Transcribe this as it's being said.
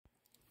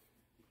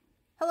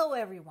Hello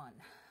everyone.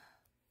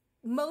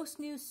 Most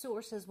news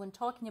sources when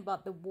talking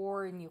about the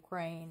war in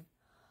Ukraine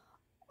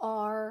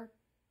are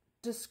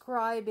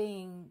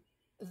describing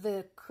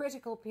the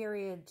critical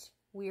period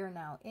we are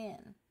now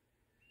in.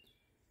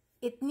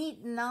 It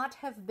need not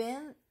have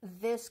been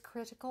this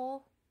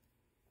critical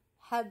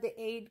had the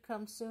aid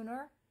come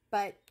sooner,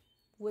 but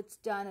what's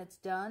done, it's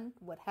done.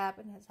 What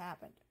happened has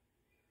happened.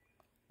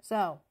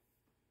 So,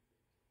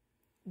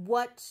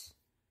 what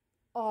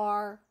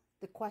are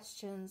the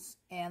questions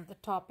and the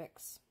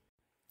topics?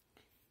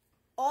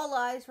 All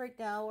eyes right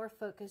now are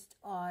focused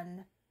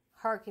on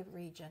Kharkiv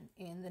region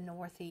in the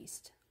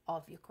northeast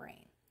of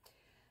Ukraine.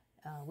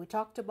 We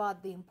talked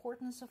about the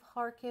importance of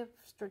Kharkiv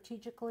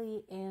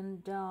strategically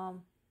and,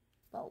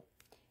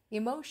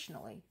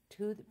 emotionally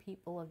to the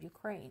people of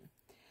Ukraine.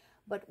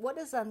 But what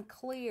is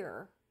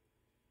unclear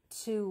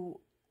to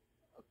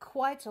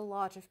quite a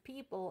lot of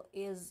people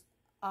is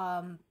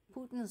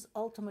Putin's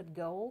ultimate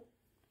goal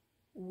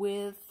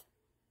with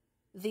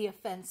the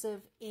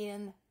offensive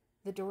in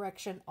the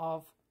direction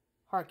of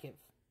Kharkiv.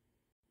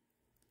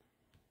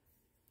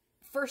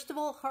 First of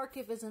all,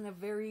 Kharkiv is in a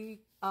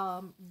very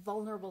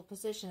vulnerable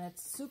position.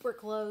 It's super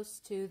close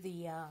to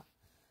the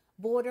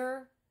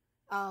border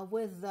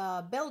with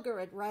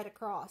Belgorod right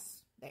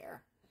across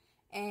there.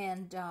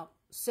 And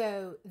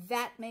so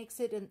that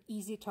makes it an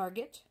easy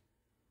target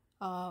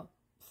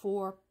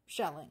for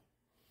shelling.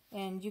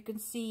 And you can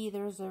see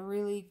there's a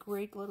really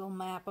great little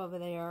map over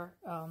there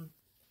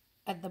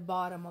at the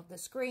bottom of the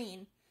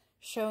screen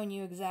showing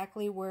you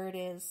exactly where it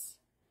is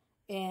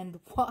and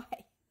why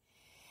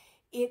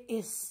it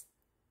is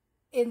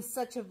in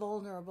such a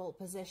vulnerable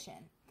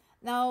position.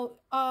 Now,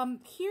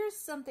 here's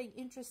something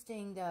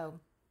interesting,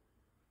 though.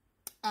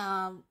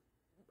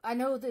 I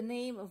know the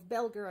name of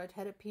Belgorod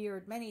had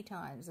appeared many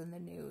times in the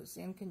news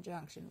in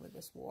conjunction with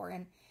this war,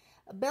 and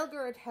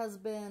Belgorod has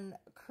been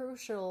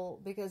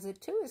crucial because it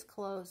too is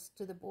close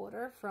to the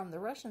border from the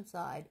Russian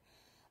side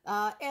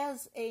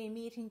as a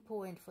meeting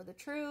point for the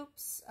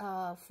troops,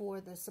 for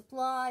the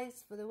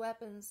supplies, for the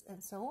weapons,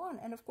 and so on.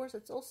 And of course,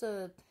 it's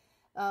also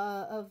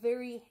a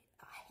very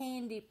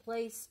handy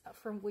place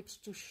from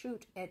which to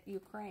shoot at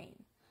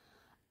Ukraine.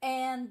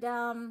 And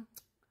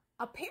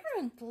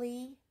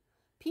apparently,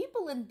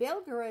 people in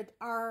Belgorod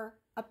are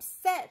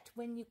upset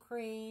when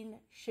Ukraine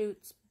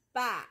shoots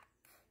back.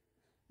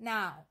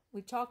 Now,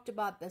 we talked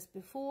about this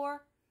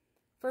before.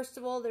 First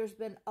of all, there's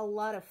been a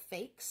lot of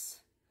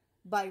fakes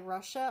by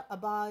Russia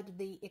about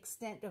the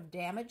extent of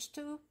damage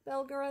to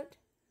Belgorod.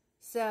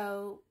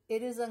 So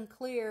it is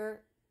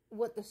unclear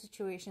what the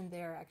situation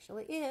there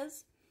actually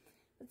is.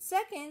 But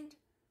second,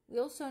 we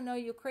also know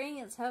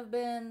Ukrainians have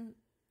been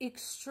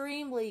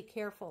extremely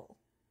careful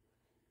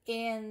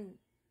in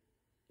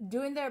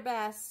doing their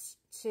best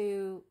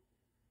to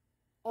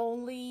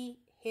only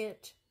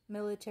hit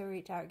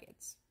military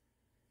targets.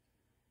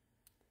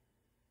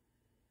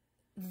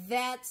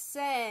 That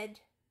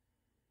said,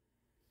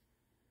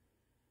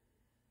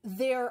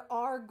 there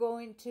are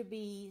going to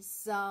be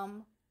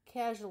some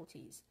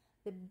casualties.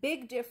 The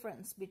big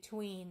difference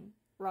between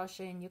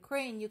Russia and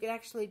Ukraine, you can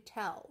actually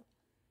tell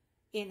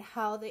in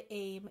how the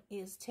aim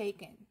is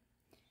taken.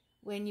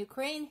 When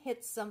Ukraine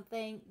hits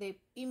something, they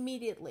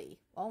immediately,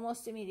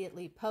 almost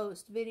immediately,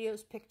 post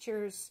videos,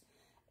 pictures,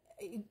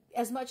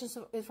 as much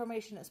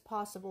information as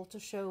possible to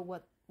show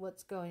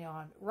what's going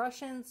on.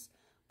 Russians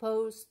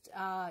post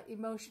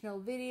emotional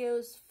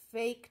videos,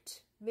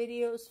 faked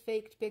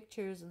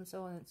pictures, and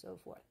so on and so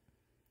forth.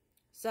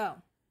 So,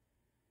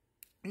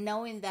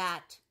 knowing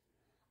that,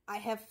 I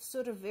have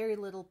sort of very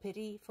little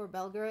pity for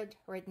Belgorod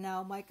right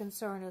now. My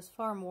concern is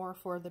far more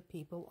for the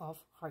people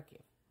of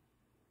Kharkiv.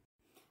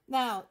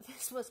 Now,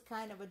 this was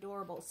kind of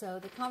adorable. So,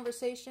 the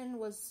conversation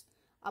was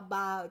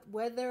about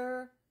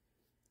whether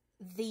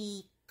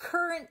the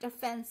current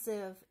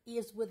offensive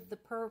is with the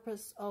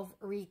purpose of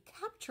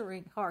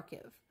recapturing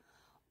Kharkiv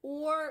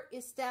or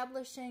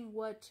establishing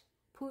what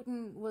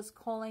Putin was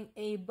calling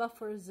a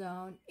buffer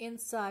zone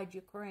inside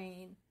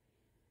Ukraine,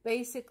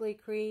 basically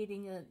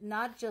creating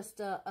not just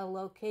a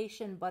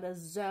location, but a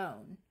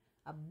zone,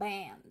 a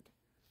band,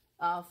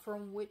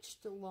 from which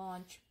to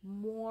launch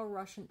more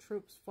Russian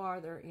troops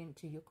farther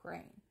into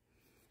Ukraine.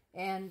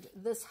 And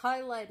this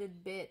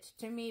highlighted bit,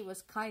 to me,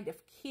 was kind of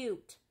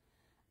cute,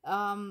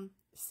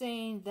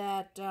 saying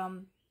that,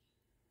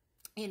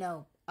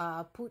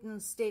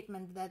 Putin's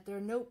statement that there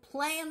are no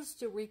plans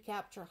to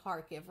recapture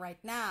Kharkiv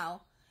right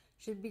now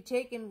should be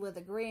taken with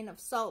a grain of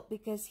salt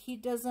because he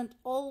doesn't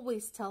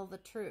always tell the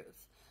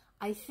truth.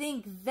 I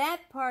think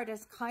that part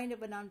is kind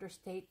of an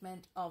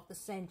understatement of the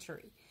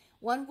century.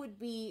 One would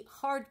be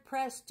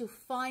hard-pressed to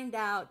find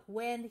out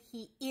when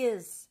he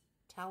is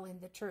telling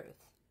the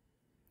truth.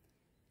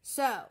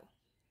 So,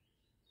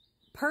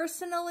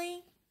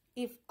 personally,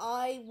 if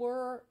I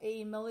were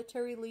a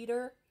military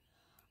leader,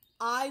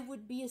 I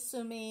would be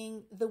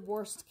assuming the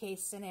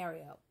worst-case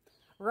scenario.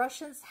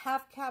 Russians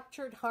have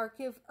captured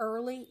Kharkiv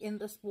early in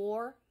this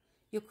war.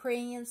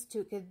 Ukrainians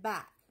took it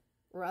back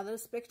rather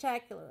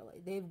spectacularly.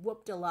 They've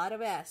whooped a lot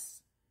of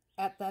ass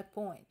at that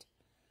point.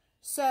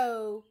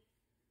 So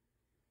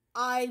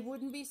I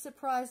wouldn't be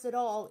surprised at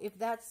all if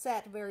that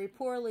sat very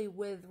poorly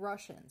with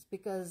Russians,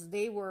 because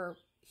they were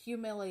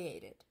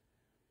humiliated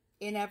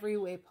in every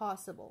way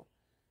possible.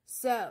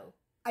 So,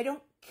 I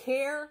don't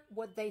care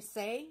what they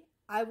say.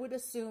 I would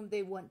assume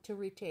they want to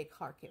retake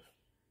Kharkiv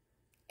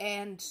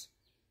and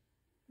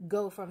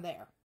go from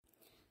there.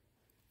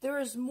 There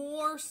is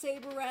more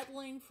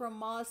saber-rattling from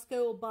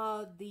Moscow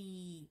about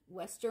the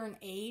Western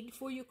aid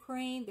for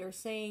Ukraine. They're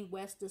saying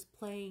West is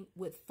playing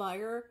with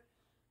fire.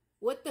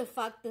 What the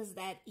fuck does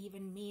that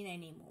even mean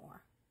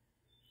anymore?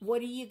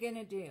 What are you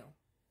gonna do?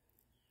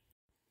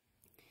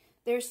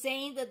 They're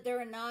saying that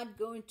they're not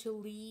going to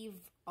leave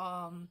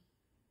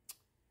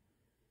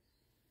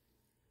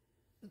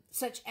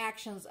such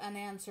actions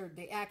unanswered.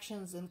 The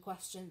actions in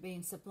question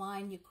being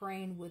supplying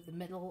Ukraine with the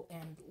middle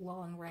and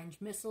long-range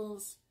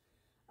missiles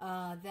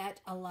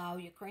that allow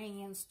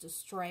Ukrainians to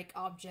strike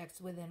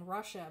objects within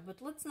Russia.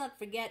 But let's not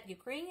forget,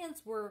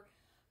 Ukrainians were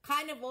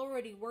kind of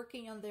already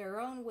working on their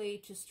own way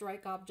to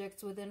strike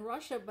objects within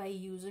Russia by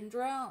using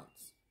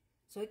drones.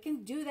 So it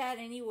can do that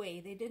anyway.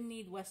 They didn't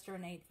need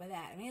Western aid for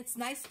that. I mean, it's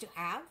nice to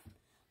have.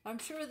 I'm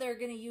sure they're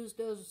going to use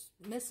those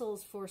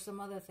missiles for some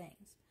other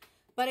things.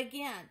 But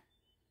again,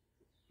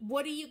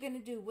 what are you going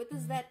to do? What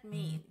does that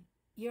mean?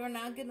 You're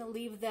not going to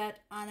leave that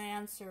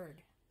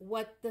unanswered.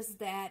 What does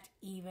that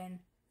even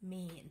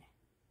mean?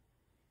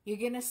 You're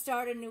going to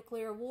start a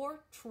nuclear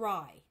war?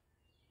 Try.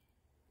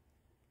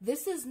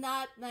 This is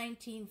not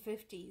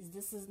 1950s.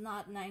 This is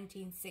not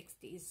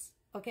 1960s.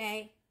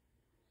 Okay?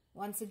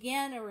 Once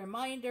again, a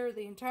reminder,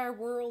 the entire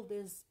world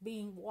is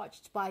being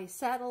watched by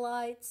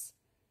satellites.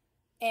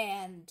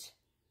 And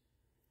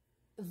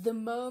the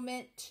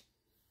moment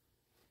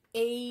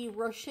a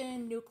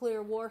Russian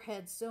nuclear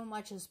warhead so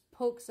much as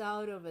pokes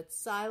out of its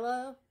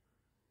silo,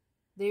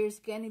 there's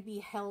going to be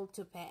hell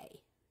to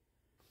pay.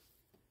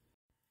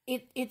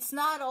 It's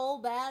not all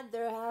bad.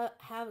 There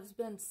has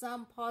been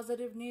some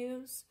positive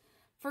news.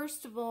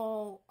 First of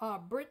all,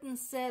 Britain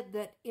said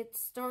that it's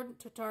starting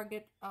to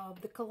target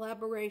the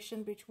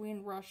collaboration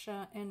between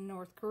Russia and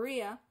North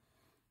Korea,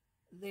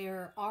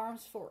 their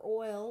arms for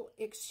oil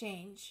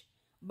exchange,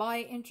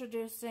 by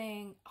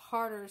introducing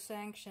harder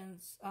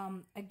sanctions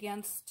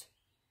against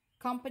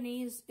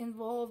companies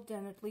involved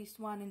and at least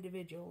one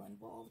individual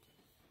involved.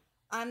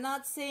 I'm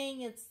not saying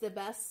it's the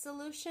best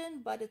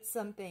solution, but it's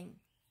something.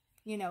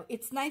 You know,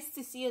 it's nice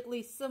to see at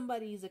least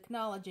somebody's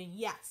acknowledging,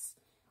 yes,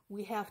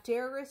 we have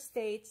terrorist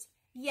states.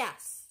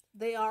 Yes,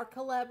 they are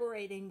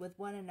collaborating with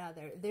one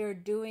another. They're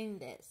doing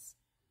this.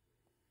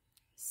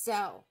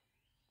 So,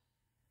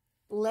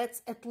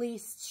 let's at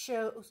least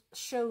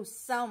show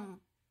some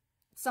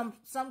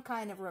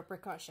kind of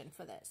repercussion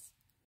for this.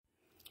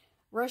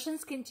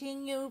 Russians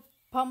continue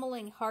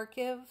pummeling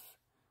Kharkiv.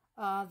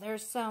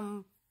 There's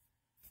some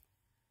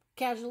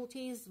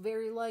casualties,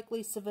 very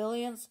likely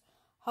civilians.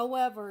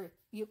 However,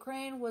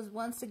 Ukraine was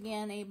once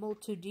again able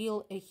to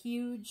deal a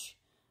huge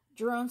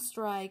drone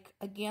strike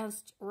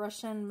against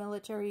Russian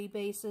military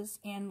bases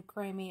in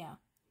Crimea,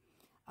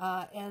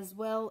 as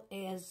well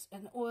as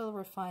an oil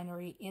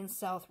refinery in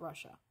South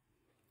Russia.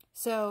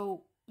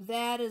 So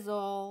that is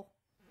all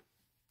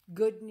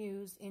good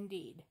news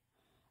indeed.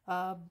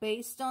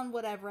 Based on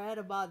what I've read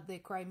about the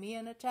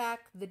Crimean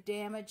attack, the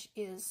damage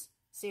is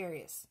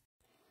serious.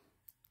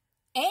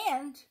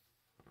 And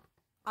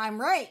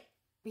I'm right,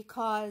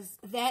 because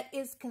that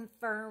is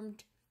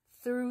confirmed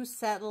through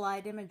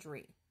satellite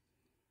imagery.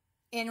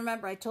 And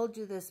remember, I told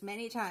you this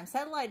many times,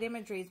 satellite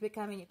imagery is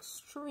becoming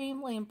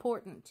extremely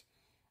important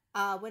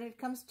when it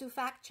comes to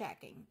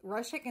fact-checking.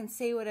 Russia can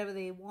say whatever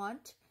they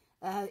want.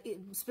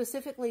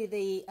 Specifically,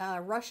 the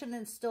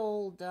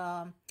Russian-installed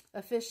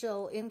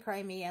official in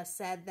Crimea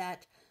said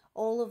that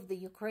all of the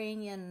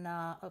Ukrainian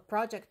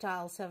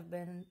projectiles have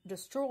been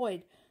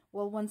destroyed.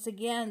 Well, once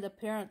again,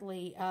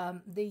 apparently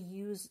they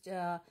used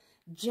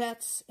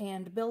jets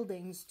and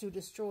buildings to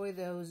destroy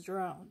those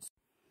drones.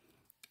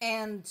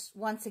 And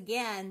once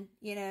again,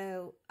 you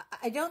know,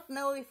 I don't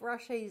know if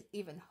Russia is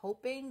even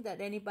hoping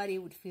that anybody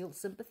would feel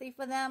sympathy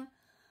for them.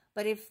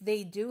 But if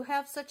they do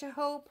have such a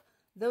hope,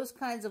 those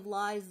kinds of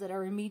lies that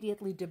are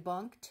immediately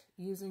debunked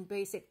using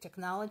basic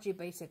technology,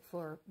 basic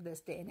for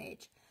this day and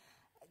age,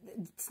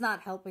 it's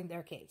not helping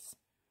their case.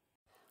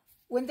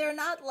 When they're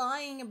not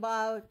lying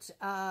about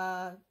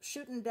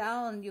shooting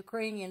down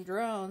Ukrainian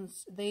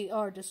drones, they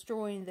are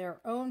destroying their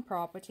own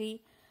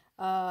property.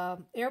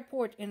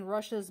 Airport in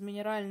Russia's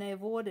Mineralnye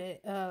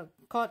Vody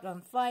caught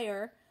on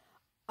fire,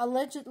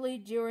 allegedly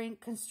during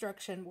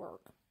construction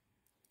work.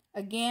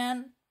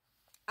 Again,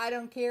 I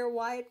don't care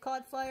why it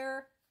caught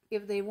fire.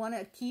 If they want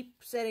to keep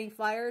setting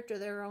fire to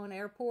their own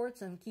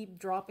airports and keep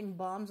dropping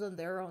bombs on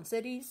their own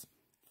cities,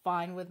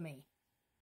 fine with me.